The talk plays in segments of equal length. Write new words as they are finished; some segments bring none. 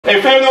Hey,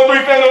 family on three,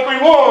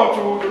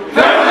 1, 2, 3.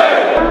 Family!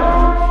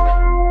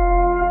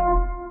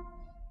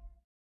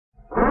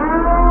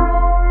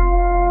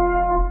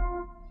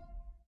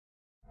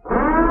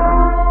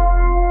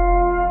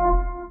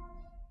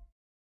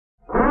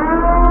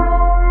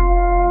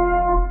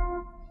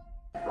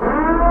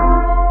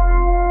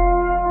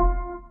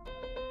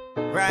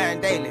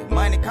 Daily,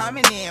 money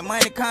coming in,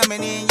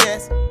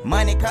 yes.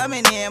 Money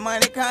coming in, yes. Money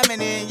coming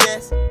in,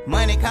 yes.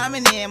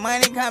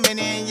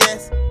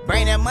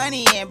 Bring that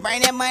money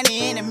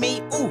into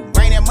me. Ooh,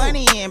 bring that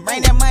money into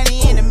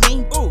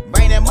me. Ooh,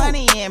 bring that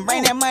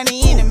money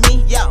into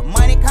me. Yo,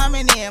 money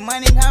coming in,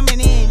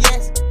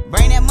 yes.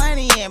 Bring that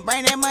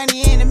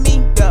money into me.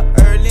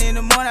 Yeah, early in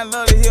the morning, I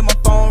love to hear my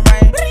phone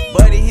ring.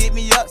 Buddy hit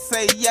me up,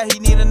 say yeah, he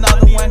need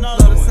another one. Love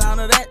the sound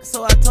of that,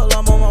 so I told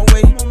him I'm on my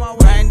way.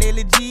 Ryan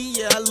Daily G,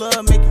 yeah, I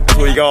love making.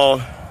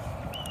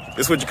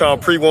 This is what you call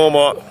pre-warm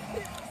up.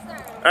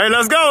 Hey,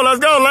 let's go,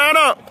 line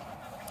up.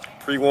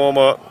 Pre-warm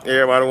up,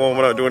 everybody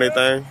warming up, doing their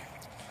thing.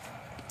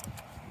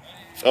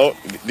 Oh,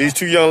 these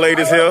two young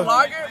ladies here.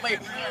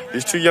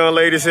 These two young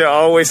ladies here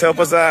always help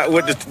us out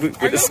with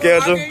the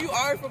schedule. You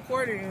are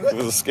recording. With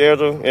the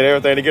schedule and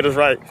everything to get us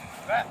right.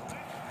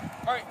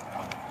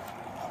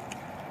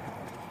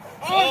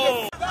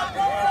 Oh.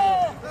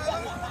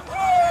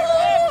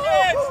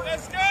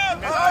 Let's go.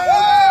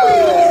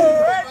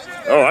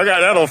 Oh, I got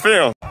that on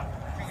film.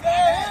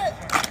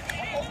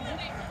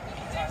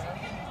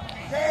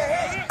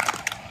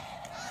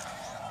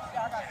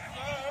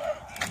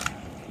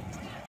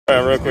 All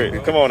right, real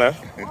quick. Come on now.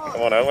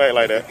 Wait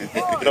like that.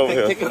 Get over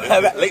here. Look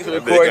at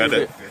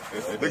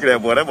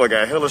that boy. That boy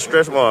got hella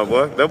stretch mark,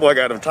 boy. That boy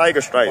got them tiger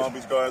stripes. Palm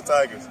Beach Garden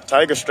Tigers.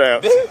 Tiger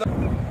straps. Ooh.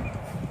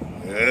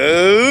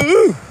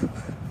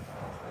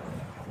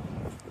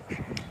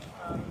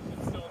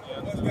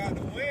 Got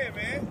to win,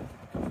 man.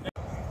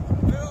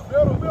 Build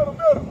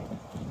him.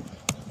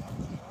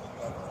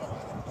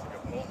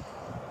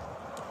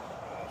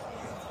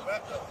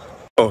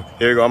 Oh,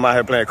 here we go. I'm out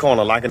here playing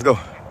corner. Like it. Go.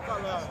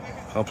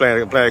 I'm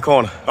playing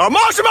corner. Oh,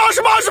 motion.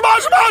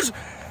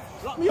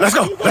 Let's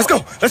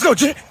go,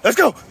 J. Let's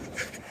go.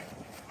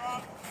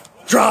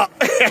 Drop.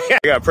 I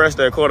got pressed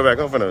that quarterback.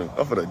 I'm for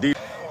the deep.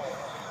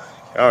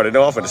 I already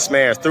know I'm finna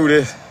smash through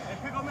this.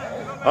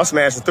 I'm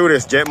smashing through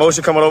this. Jet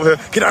motion coming over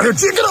here. Get out here,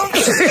 Jet. Get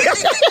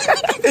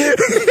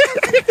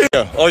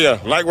up. Oh yeah,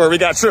 light work. We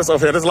got trips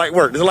over here. This is light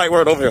work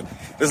over here.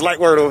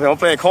 I'm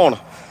playing corner.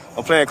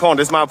 This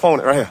is my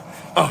opponent right here.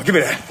 Oh, give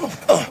me that.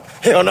 Oh,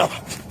 hell no.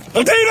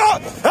 I'm taking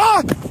off.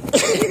 Ah.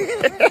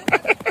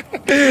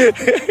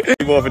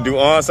 We want to do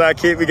onside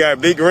kick. We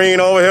got Big Green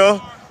over here.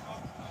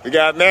 We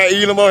got Matt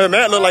Elam over here.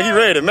 Matt look like he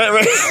ready. Matt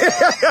ready.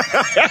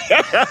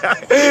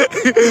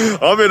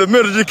 I'm in the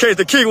middle just in case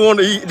the kick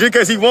just in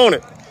case he want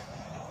it.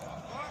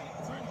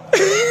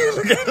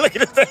 look at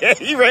this thing.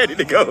 He ready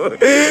to go.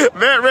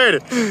 Matt ready.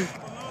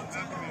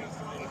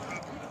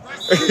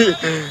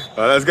 All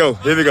right, let's go.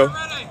 Here we go.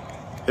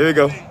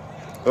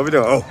 What we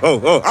doing? Oh.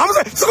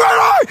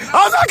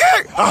 Onside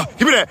kick. Oh,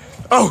 give me that.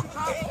 Oh,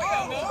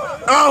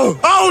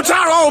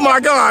 Tyrone. Oh, my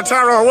God.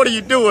 Tyrone, what are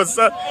you doing,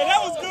 son? Hey,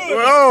 that was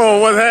good. Oh,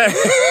 what's that?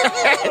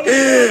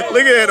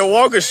 Look at that. The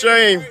walk of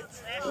shame.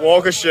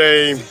 Hold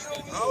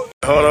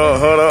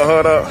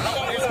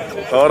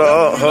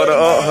up.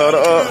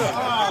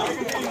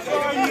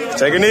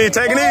 Take a knee.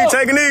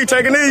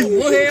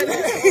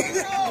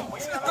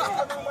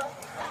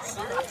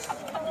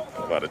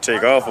 I'm about to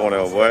take off on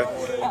that, boy.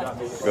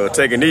 Go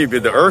take a knee,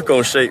 but the earth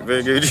gonna shake,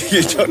 man. What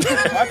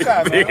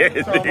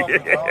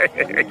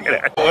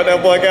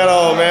that boy got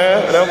on,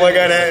 man? That boy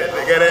got that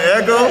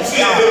echo.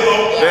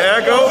 The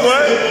echo,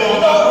 what?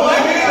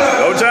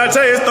 Don't try to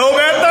tell you, it's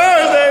Throwback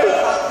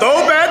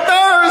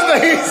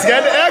Thursday. He's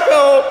got the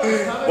echo.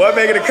 Boy,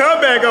 making a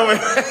comeback over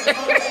here.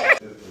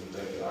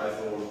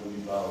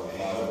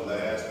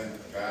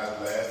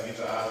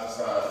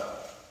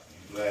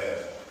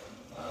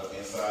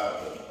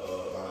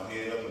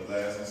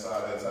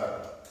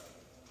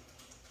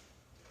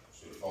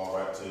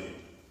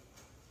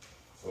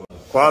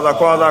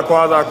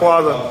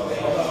 Quasi.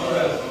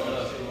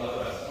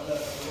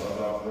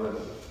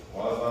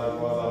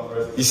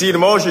 You see the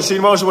motion,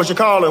 what you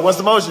call it? What's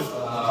the motion? So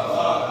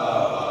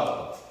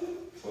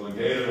the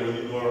Gator, what are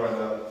you doing right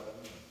now?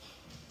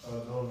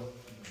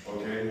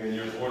 Okay, and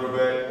you're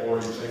quarterback or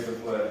you're chasing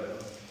flag?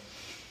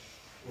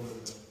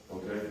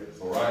 Okay,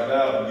 so right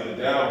now, if you get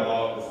a down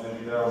block, it's going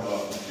to be down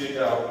block. You kick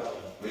out,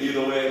 but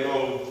either way it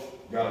goes,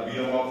 you got to beat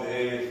them off the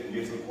edge and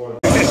get to the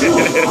quarterback.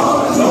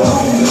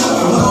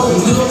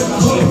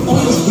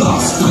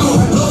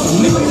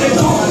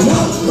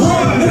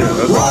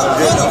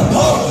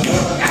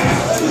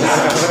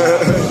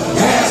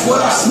 That's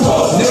what I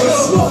smoke, nigga.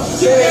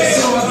 Yeah,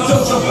 so I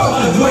don't jump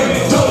out the way,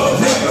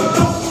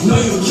 nigga. No,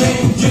 you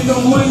can't get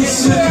no money, I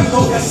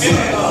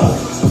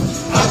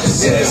just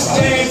said this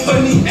thing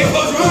funny. Hey,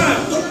 what's wrong?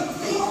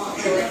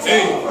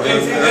 Hey,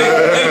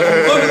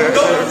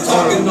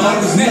 talking on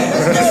his neck.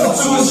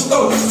 To his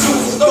throat.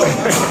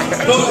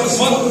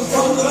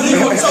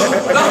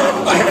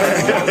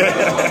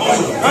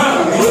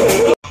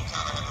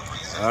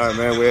 All right,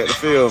 man, we're at the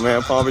field,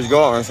 man. Palm Beach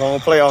Gardens, home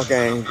playoff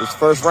game. It's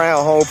first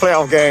round home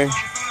playoff game.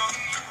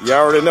 You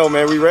already know,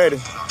 man, we ready.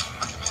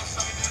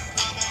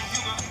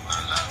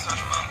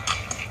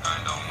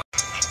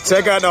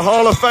 Check out the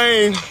Hall of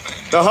Fame.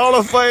 The Hall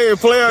of Fame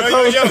player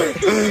coach,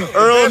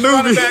 Earl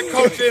Newby. That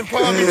coach in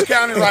Palm Beach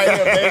County right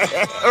here, baby.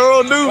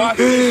 Earl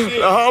Newby,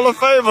 the Hall of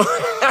Famer.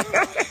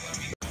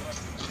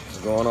 What's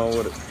going on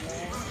with it?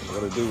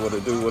 What it do, what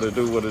it do, what it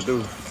do, what it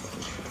do.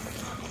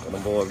 Where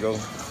them boys go?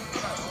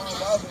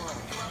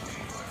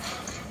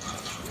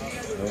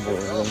 Them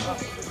boys go.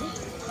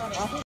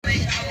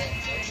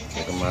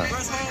 Check them out.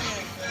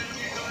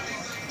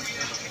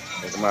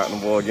 Check them out, them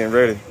boys getting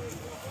ready.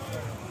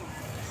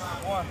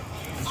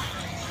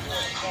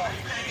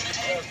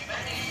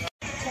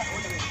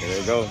 There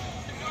you go.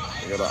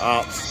 We got the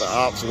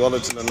ops,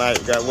 Wellington tonight.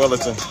 We got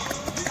Wellington.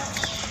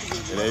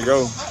 There you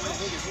go.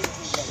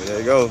 There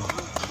you go.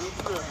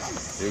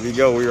 Here we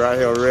go. We right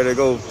here. We're ready to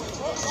go.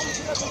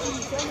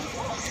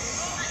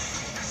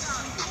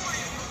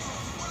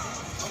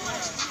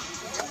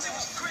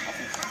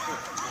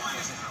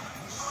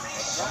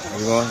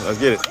 We going? Let's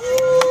get it.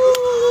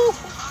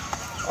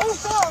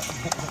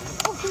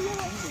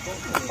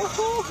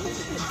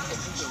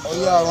 Oh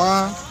yeah,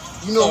 Ron.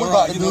 You know what we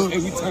about to do.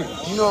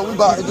 You know what we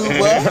about to do,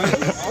 boy.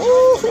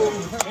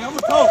 Hey, I'm a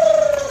coach.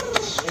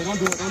 Hey, don't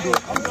do it.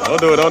 Don't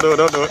do it.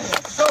 Don't do it.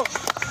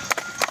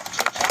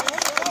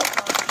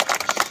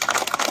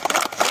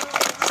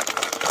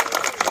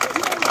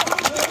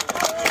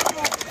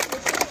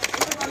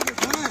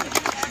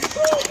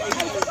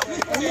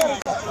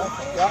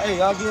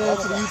 Y'all get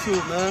into the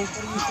YouTube, man.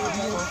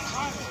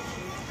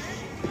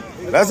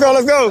 Let's go.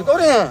 Let's go. Go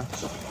there.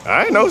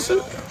 I ain't no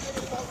shit.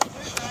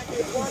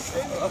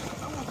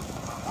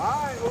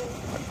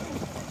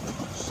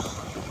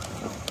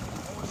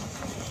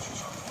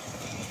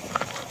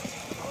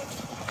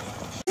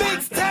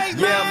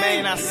 Yeah,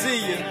 man, I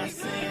see you.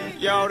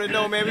 You already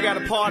know, man, we got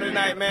a party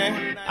tonight,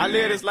 man. I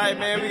live this life,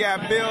 man. We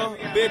got bill,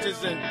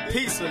 bitches, and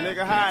pizza,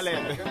 nigga. Holla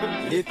at me.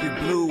 If you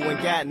blue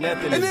and got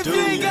nothing to do, if you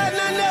ain't got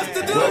nothing else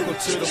to do, welcome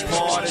to the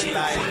party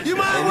life. You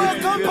might well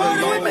come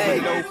party with me.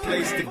 No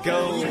place to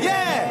go.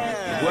 Yeah.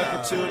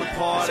 Welcome to the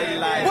party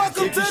life.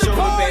 Welcome if to you the show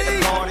party. up at the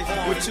party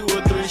with 2 or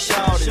 3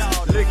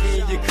 shawties, looking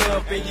in your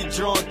cup and you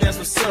drunk, that's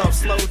what's up.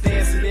 Slow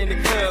dancing in the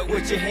club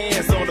with your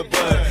hands on the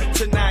butt.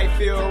 Tonight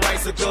feel right,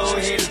 so go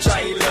ahead and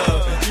try your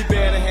love. You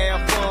better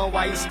have fun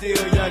while you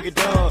still young and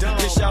dumb.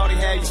 This shawty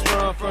had you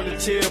sprung from the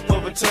tip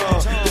of a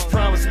tongue. Just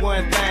promise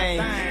one thing,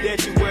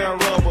 that you wear a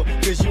rubber.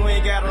 Cause you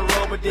ain't got a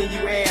rubber, then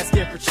you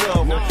asking for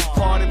trouble.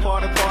 Party,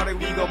 party, party,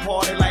 we gon'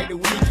 party like the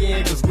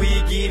weekend. Cause we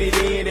get it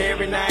in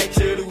every night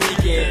till the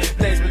weekend.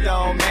 Thanks for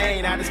Dog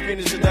Man, I just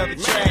finished another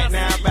track.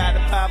 Now I'm about to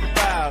pop a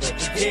powder,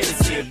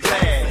 Hennessy and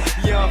glad.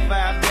 Young 5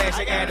 Flash,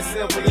 I got a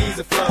simple,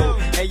 easy flow.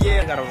 And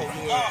yeah, I gotta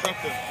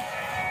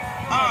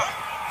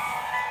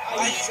I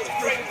used to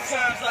break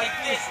times like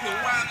this, to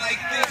rhyme like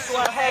this, so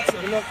I had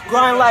to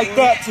grind like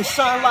that, to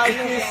shine like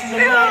this, and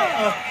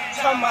then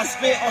turn my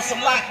spit on some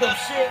locked up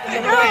shit,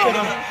 and then look at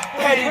them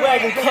paddy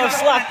wagon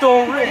cuffs locked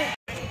on Rick.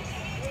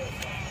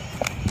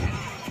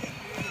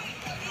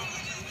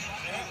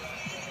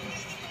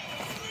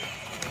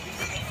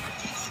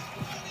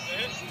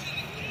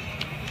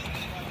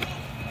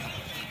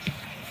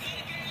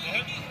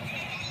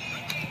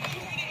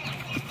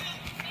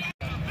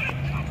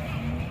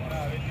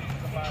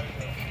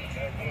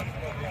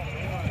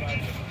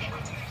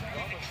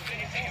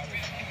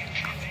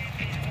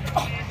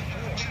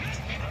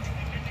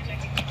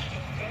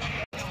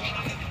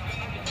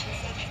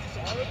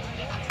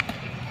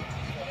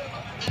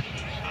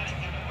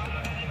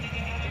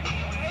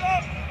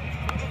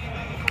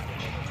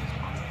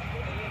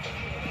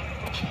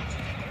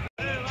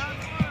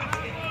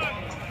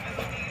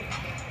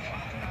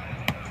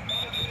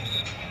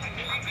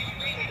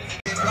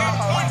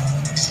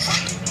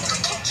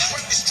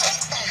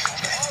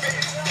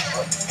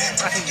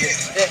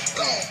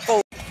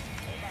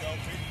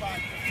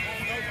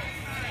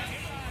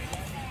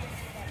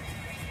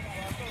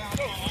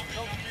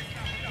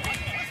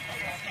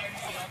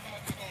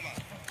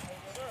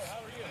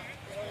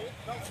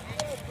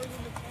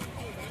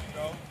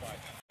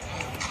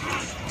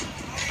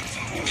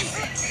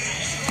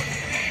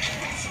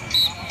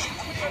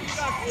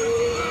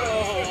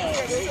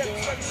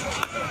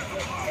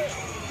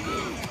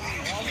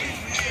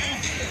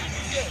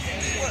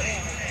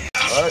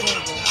 Alright,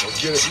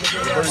 let's get it.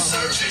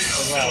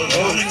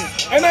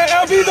 And then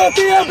LB's on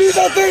 3, LB's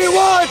on 3.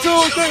 1,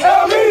 2, 3.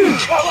 LB!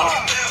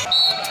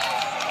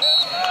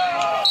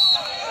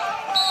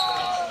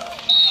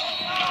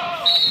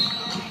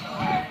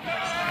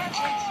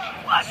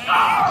 Let's go!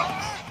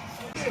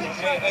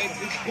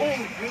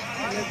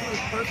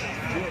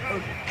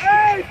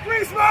 Hey,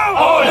 free smoke!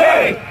 All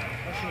day!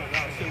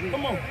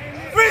 Come on.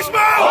 Free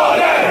smoke! All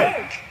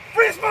day!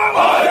 Free smoke!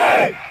 All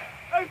day!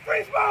 Hey,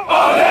 free smoke!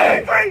 All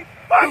day! Free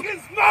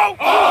fucking smoke!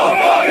 All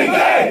fucking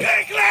day!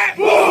 Dick clap!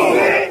 Woo!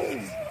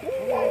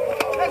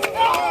 Let's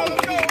go!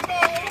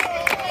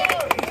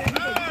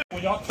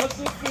 When y'all touch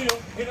this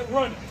field, hit it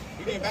running.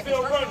 Hit the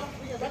field running.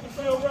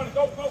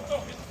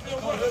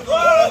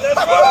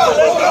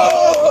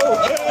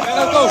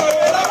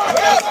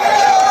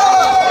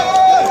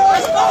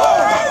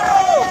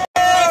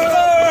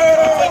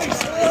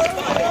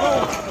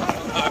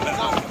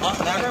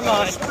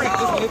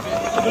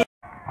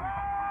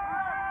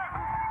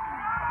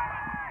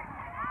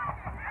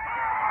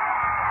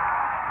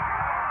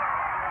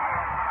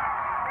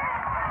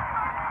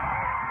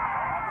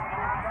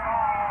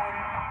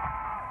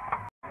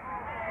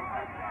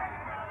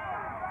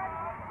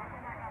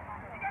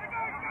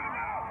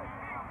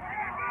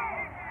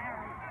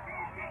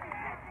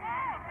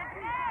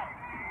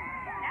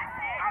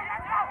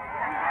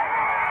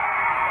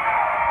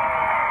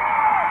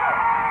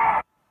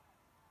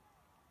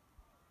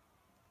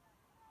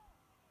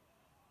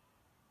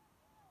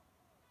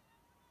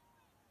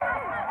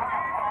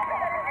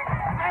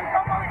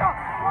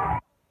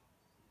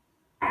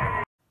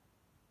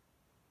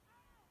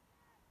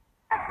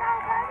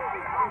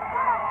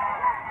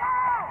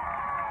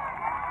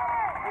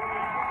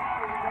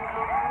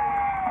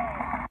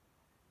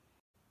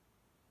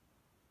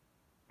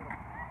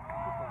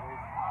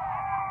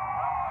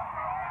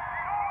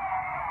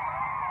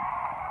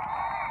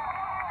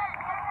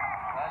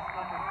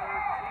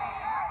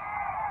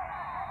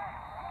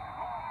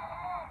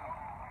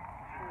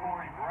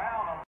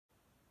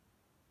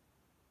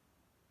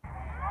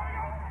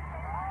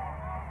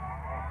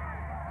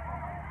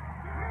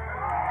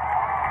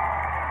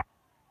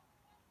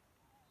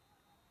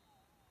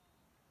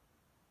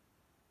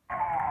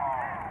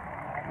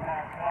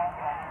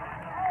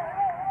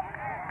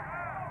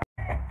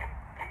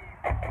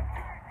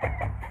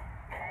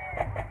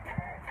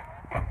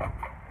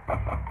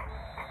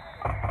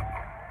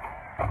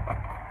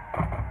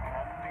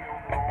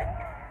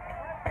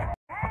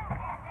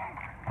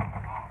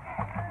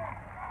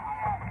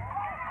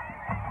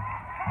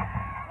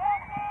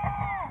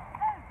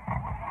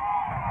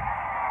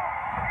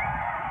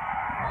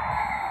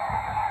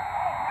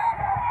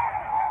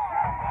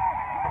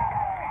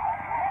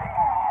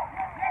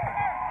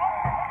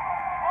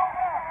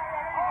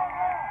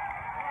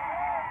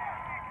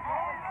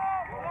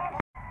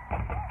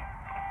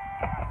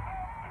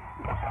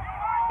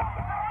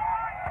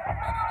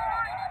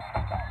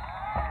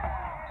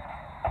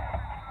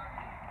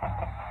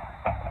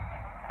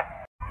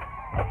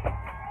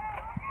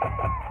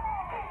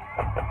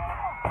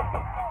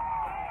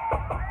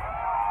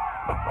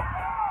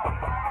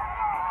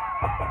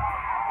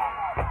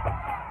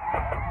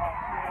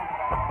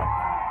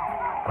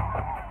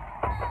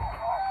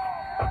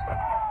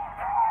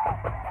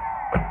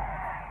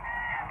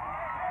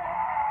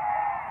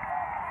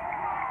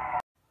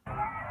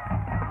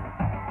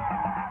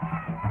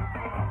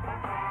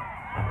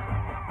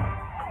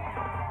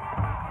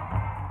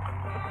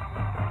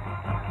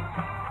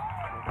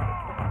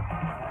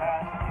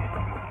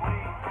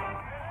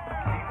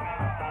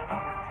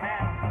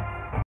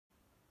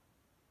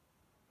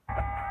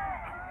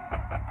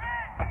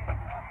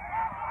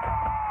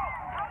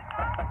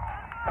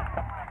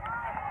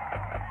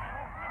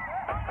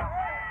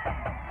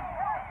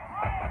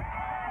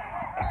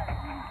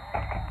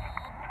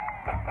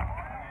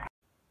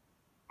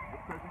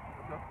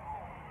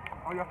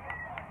 Oh, yeah.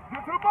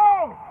 Get to the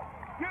ball!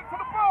 Get to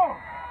the ball!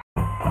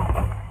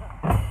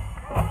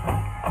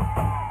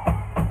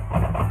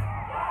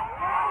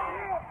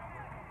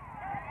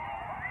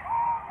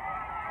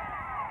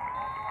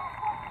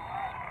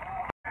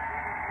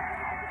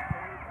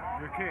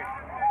 Good kick.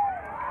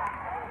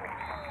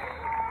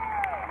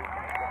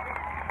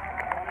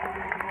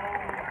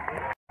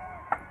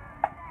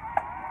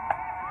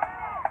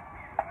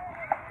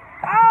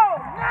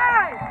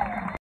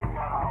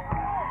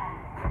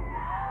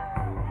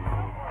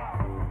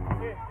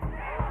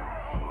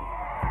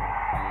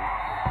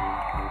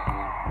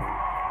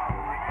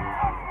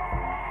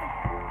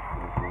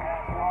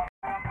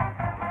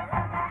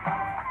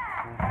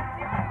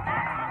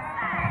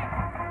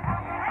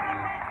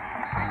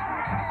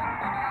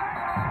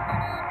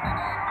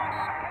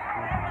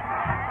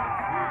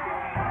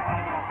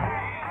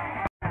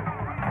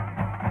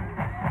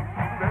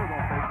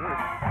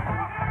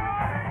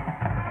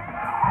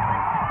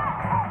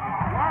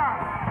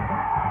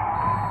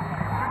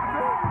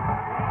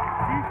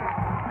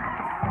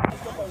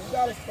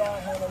 You gotta start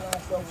handling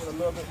ourselves with a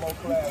little bit more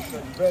class, so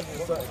you better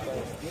than certain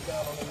things. Get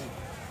down on the knee.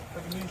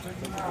 Take a knee, take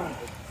a knee.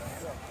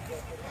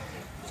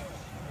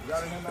 You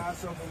gotta handle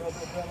ourselves a little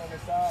bit better on the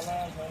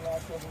sidelines, handle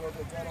ourselves a little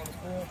bit better on the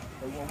field.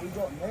 But when we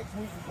go next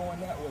week, we're going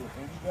that way.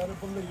 And you better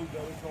believe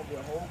that it's gonna be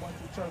a whole bunch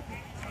of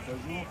chirping. Because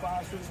you're a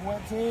 5-6-1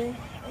 team,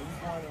 and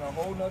you're going in a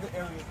whole nother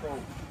area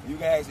code. You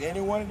guys,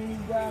 any one of these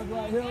guys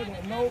right here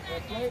that know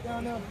and play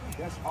down there,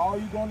 that's all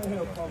you're gonna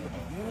hear from the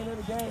beginning of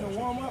the game to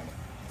warm up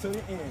to the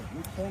end.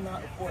 We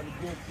cannot afford to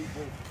give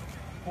people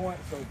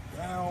points or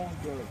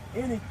downs or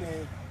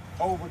anything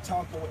over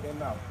talking with their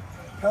mouth.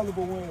 Hell of a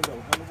win, though.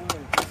 Hell of a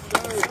win.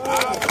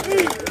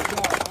 Hey, get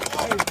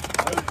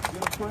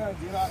a prayer,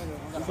 get out of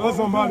here. So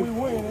somebody. We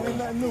win. It ain't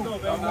nothing new.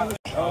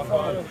 Our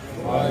Father,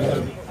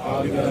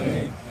 our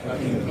name, thy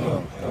kingdom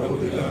come, thy will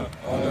be done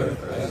on earth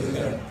as it is in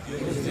heaven.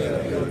 Give us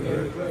today our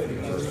daily bread, and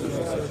forgive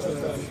us our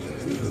trespasses,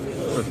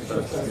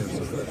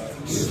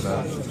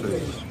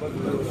 but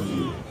deliver us from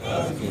evil.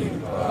 Thy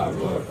kingdom, power,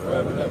 glory,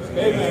 forever and ever.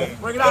 Amen.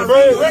 Bring it out,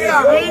 Reed. Bring it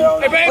out, Reed.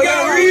 Hey, bring it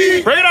out,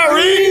 Reed. Bring it out,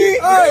 Reed.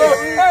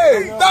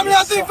 Hey, family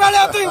out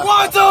three, 1,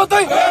 2,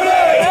 3.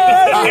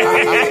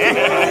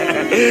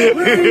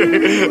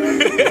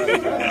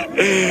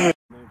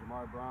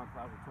 Brown,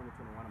 class of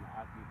 2021. I'm an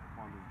athlete for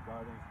Palm Beach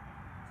Gardens.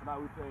 Tonight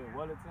we played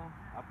Wellington.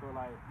 I feel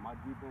like my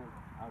defense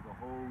as a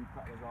whole, we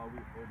practiced all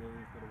week, 4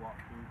 days for the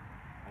walkthrough.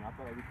 And I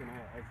feel like we couldn't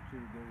have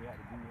executed what we had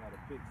to do. We had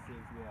a pick 6,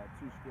 we had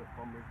 2 strip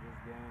fumbles this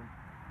game.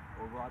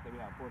 Overall, I think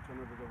we had 4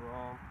 turnovers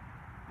overall.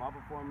 My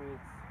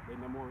performance, they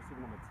number one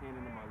receiver, number 10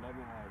 and number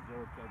 11, had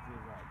 0 catches,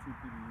 I had 2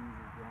 PBUs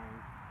this game.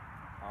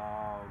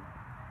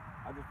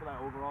 I just feel like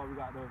overall we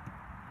got the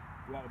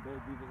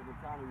best defense of the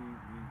time. We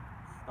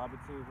stopped the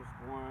team from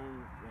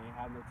scoring. They ain't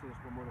had no team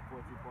score more than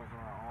 14 points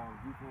on our own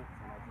defense,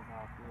 and that's just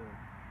how I feel.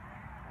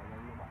 I let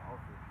you know about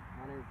offense.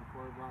 My name is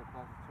Corey Brown,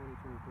 class of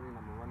 2023, and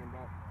I'm a running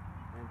back.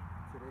 And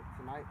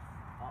tonight,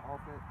 our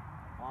offense,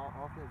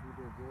 we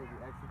did good. We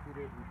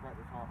executed. We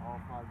practiced hard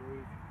all 5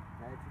 days.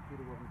 I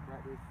executed what we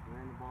practiced.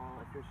 Ran the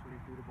ball efficiently,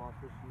 threw the ball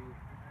efficiently,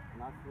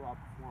 and I feel I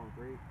performed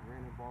great.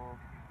 Ran the ball.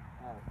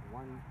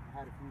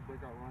 Had a few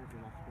breakout runs,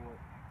 and I scored.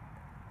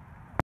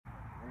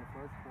 In the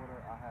first quarter,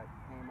 I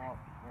came out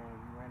and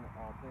we ran a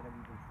play that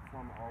we've been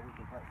performing all week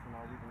and practicing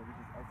all week, and we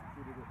just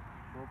executed it,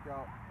 broke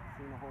out,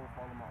 seen the hole,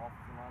 followed my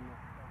offensive lineman,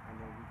 and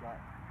then we got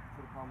to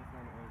the promised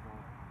land in the end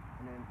zone.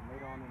 And then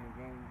later on in the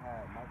game, we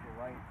had Michael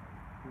Wright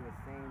do the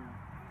same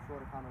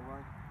sort of kind of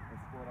run and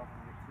scored off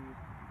of it too.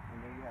 And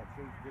then we had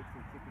Chase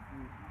Dixon kick a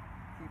few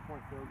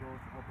key-point field goals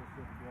to help us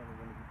shift together and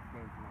win the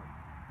game tonight.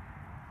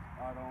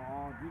 All right,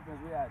 on defense,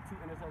 we had 2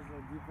 interceptions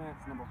on defense.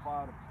 Number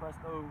 5, the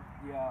Presto,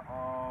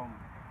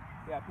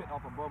 picked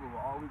off a bubble, but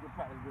all week in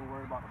practice been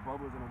worried about the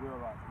bubbles and the wheel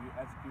routes. We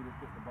executed,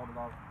 picked the bubble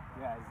off.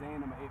 We had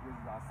Zane, number 8, which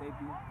is our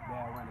safety. They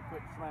had run a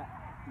quick slant.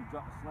 He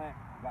dropped the slant,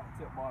 got the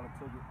tip ball and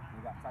took it,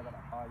 and got tackled at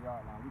the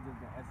 5-yard line. We just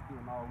been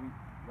executing all week,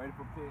 ready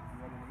for picks,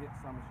 ready to hit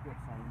some and script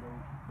some. You know,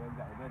 we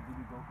got the best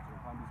DB goats in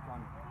Palm Beach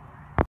County.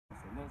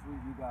 So next week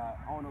we got,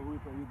 I don't know who we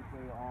play. We can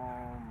play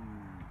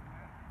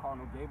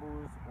Cardinal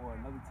Gables or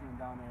another team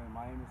down there in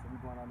Miami. So we're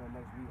going down there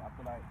next week. I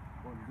feel like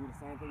we're going to do the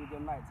same thing we did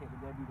tonight. Take the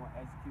W, we're going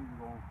to execute,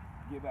 we're going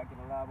to get back in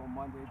the lab on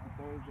Monday through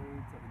Thursday,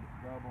 take the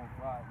dub on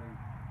Friday.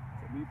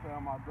 So me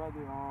playing my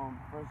brother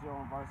first year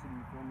on varsity,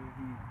 you feel me?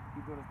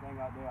 He doing his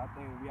thing out there. I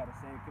think we had the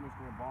same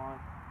chemistry and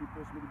bond. He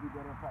pushed me to be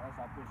better in practice.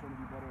 I pushed him to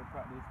be better in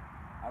practice.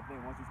 I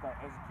think once we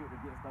start executing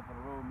and getting stuff on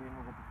the road, me and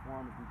him will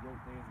perform and do great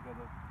things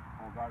together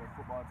on Guardian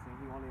football team.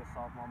 He only a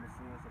sophomore, I'm a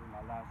senior, so this is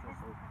my last year.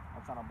 So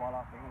I'm trying to ball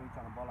out for him. He's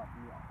trying to ball out for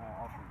me on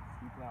offense.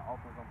 He playing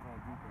offense, I'm playing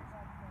defense.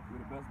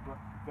 We're the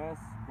best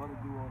brother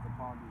duos in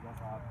Palm Beach.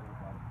 That's how I feel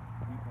about it.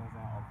 Defense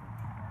and offense.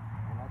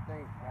 And I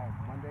think that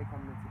Monday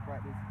coming into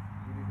practice,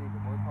 we just need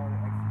to work hard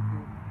and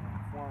execute,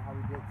 perform how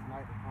we did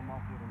tonight to come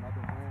off with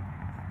another win.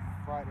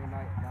 Friday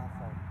night down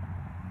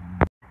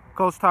south.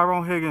 Coach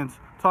Tyrone Higgins,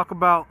 talk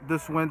about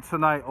this win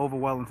tonight over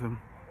Wellington.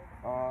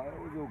 It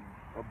was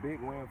a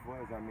big win for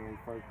us. I mean,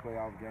 first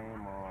playoff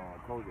game.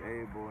 Coach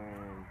Abel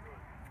and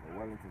the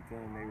Wellington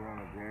team, they run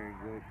a very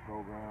good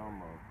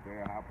program, a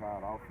very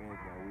high-powered offense,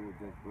 and we were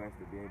just blessed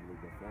to be able to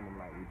defend them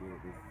like we did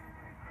this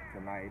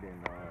tonight. And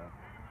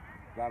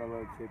got a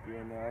little chippy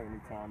in there.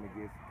 Anytime it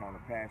gets kind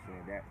of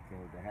passionate, that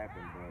tends to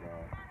happen.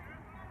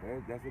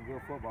 But that's a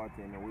good football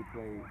team, and we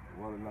played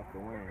well enough to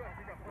win.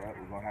 We're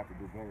going to have to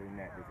do better than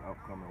that this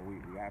upcoming week.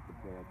 We have to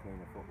play a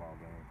cleaner football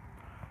game.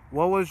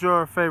 What was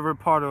your favorite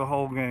part of the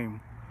whole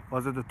game?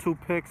 Was it the 2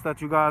 picks that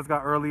you guys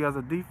got early as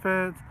a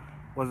defense?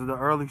 Was it the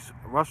early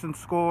rushing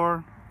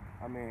score?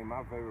 I mean,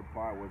 my favorite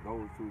part was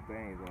those 2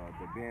 things.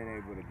 The being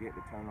able to get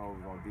the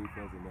turnovers on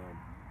defense, and then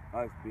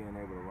us being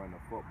able to run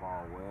the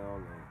football well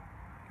and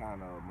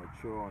kind of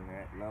mature on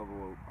that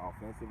level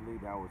offensively.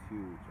 That was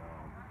huge.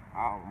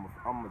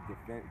 I'm a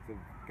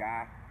defensive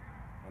guy,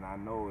 and I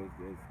know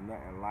it's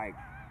nothing like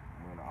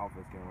when the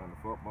offense can run the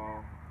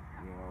football.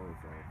 You know,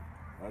 so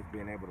us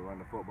being able to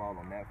run the football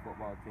on that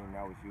football team,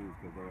 that was huge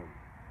because they're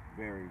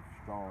very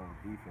strong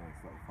defense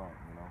up front.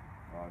 You know,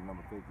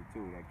 number 52,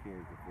 that kid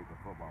is a freaking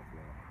football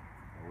player,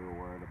 and we were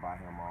worried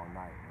about him all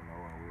night. You know,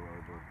 and we were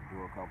able to do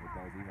a couple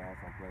things. He had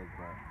some plays,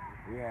 but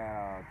we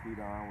had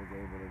T-Don was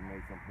able to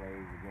make some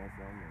plays against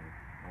him, and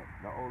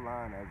the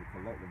O-line as a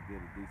collective did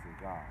a decent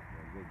job,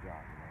 a good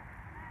job. You know.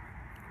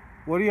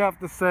 What do you have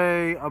to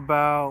say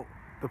about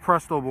the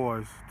Presto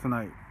boys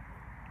tonight?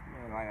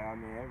 Man, I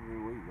mean, every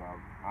week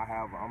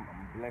I'm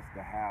blessed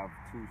to have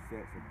 2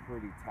 sets of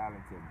pretty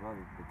talented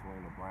brothers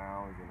between the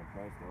Browns and the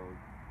Prestos,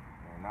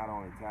 and not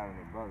only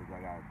talented brothers,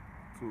 I got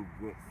 2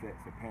 good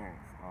sets of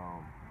parents.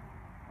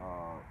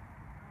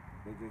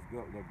 They're just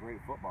good. They're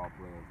great football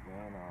players,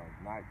 man.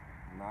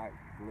 Not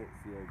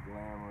glitzy or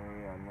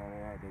glamoury or none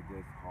of that. They're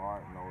just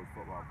hard-nosed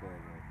football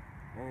players.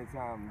 And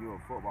anytime you're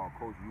a football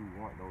coach, you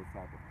want those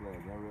type of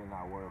players. They're really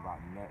not worried about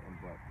nothing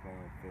but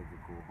playing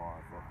physical, hard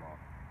football.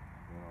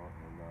 You know,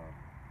 and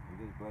I'm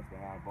just blessed to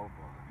have both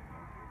of them. You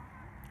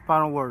know?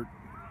 Final word.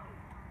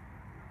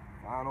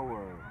 Final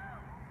word.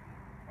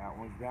 That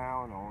one's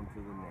down, on to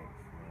the next.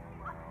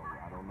 And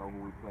I don't know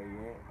who we play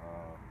yet.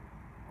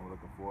 I'm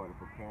looking forward to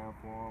preparing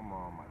for them.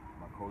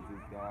 My coaching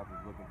staff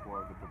is looking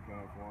forward to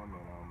preparing for them,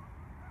 and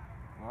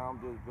I'm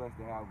just blessed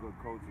to have good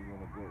coaches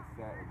and a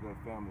good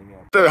family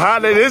here.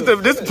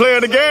 This player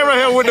of the game right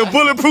here with the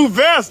bulletproof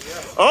vest.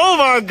 Oh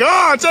my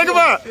God, check him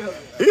out.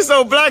 He's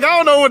so black, I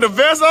don't know what the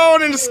vest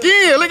on in the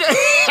skin. Look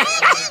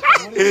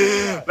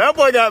at that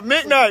boy got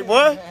midnight,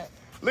 boy.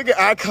 Look at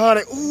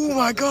iconic. Oh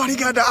my God, he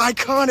got the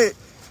iconic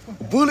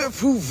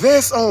bulletproof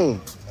vest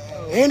on.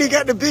 And he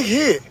got the big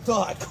hit. The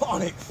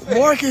iconic.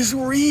 Marcus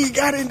Reed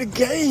got in the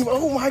game.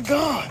 Oh my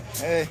God.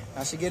 Hey,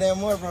 I should get in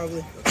more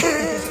probably.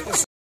 Hey,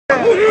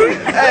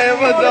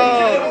 my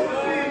dog.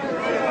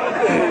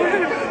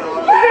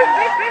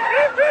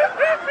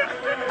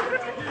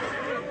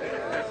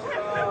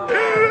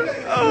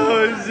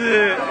 Oh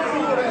shit.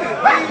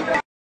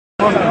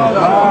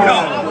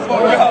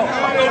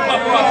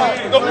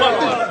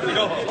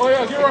 Oh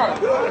yeah, you're right.